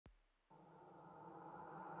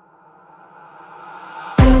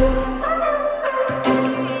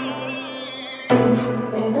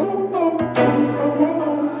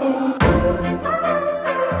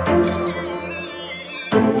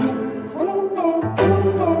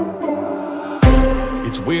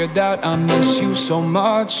weird that I miss you so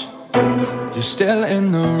much. You're still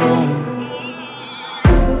in the room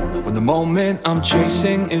when the moment I'm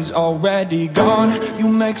chasing is already gone. You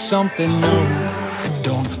make something new.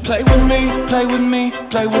 Don't play with me, play with me,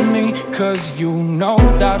 play with me, 'cause you know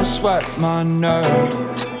that'll sweat my nerve.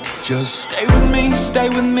 Just stay with me, stay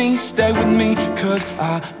with me, stay with me, 'cause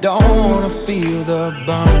I don't wanna feel the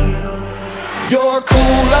burn. You're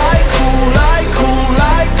cool like, cool like, cool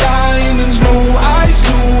like diamonds. New eyes,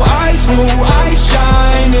 new eyes, new eyes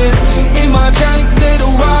shining in my tank,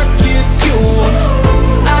 little rocket fuel.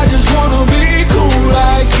 I just wanna be cool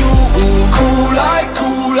like you. Cool like,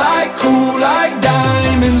 cool like, cool like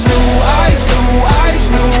diamonds. New eyes, new eyes,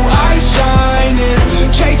 new eyes shining,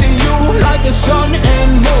 chasing you like the sun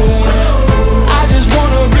and moon. I just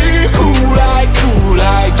wanna be cool like you.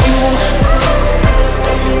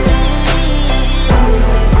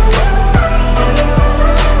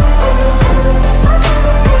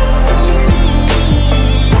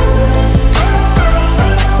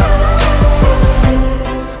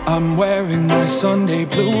 I'm wearing my Sunday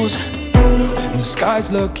blues and the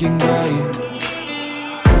sky's looking gray,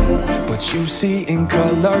 but you see in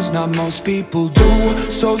colors not most people do,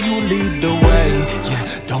 so you lead the way. Yeah,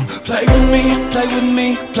 don't play with me, play with me,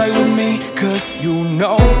 play with me, 'cause you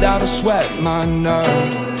know that'll sweat my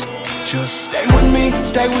nerve. Just stay with me,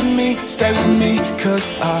 stay with me, stay with me, 'cause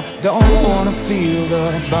I don't wanna feel the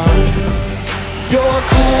burn. You're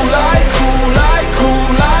cool like, cool like, cool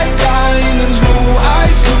like diamonds. New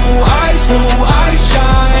eyes, new eyes, new eyes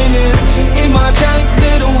shining in my tank,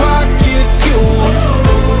 little rocket fuel.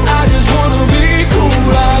 I just wanna be cool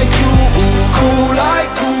like you. Cool like,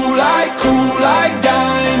 cool like, cool like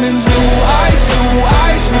diamonds. New eyes, new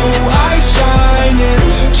eyes, new eyes shining,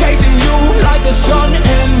 chasing you like the sun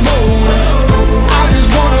and moon. I just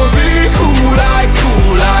wanna be cool like you.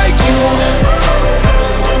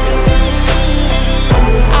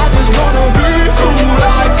 I just wanna be cool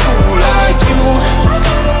like you.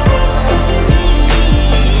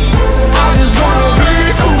 I just wanna be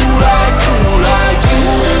cool like you.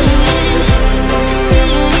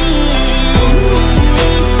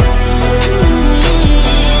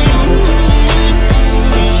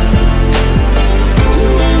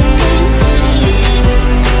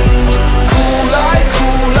 Cool like,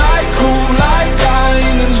 cool like, cool like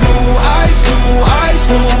diamonds. New eyes, new eyes,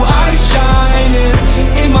 new eyes shining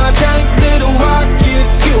in my tank, little rocket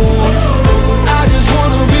fuel. I just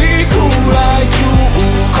wanna be cool like you.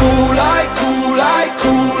 Cool like, cool like,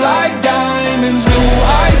 cool like diamonds. New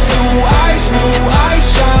eyes, new eyes, new eyes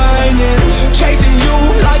shining, chasing you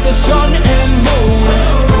like the sun and moon.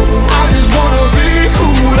 I just wanna be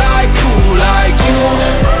cool like you.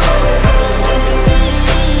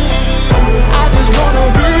 I just wanna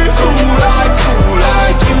be cool like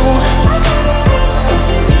you. I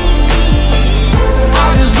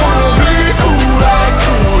just wanna be cool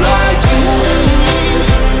like you.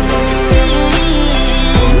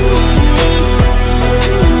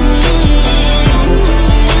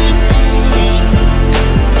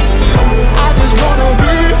 I just wanna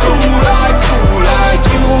be cool like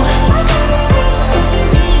you.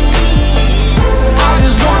 I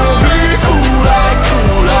just wanna be cool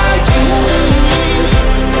like you.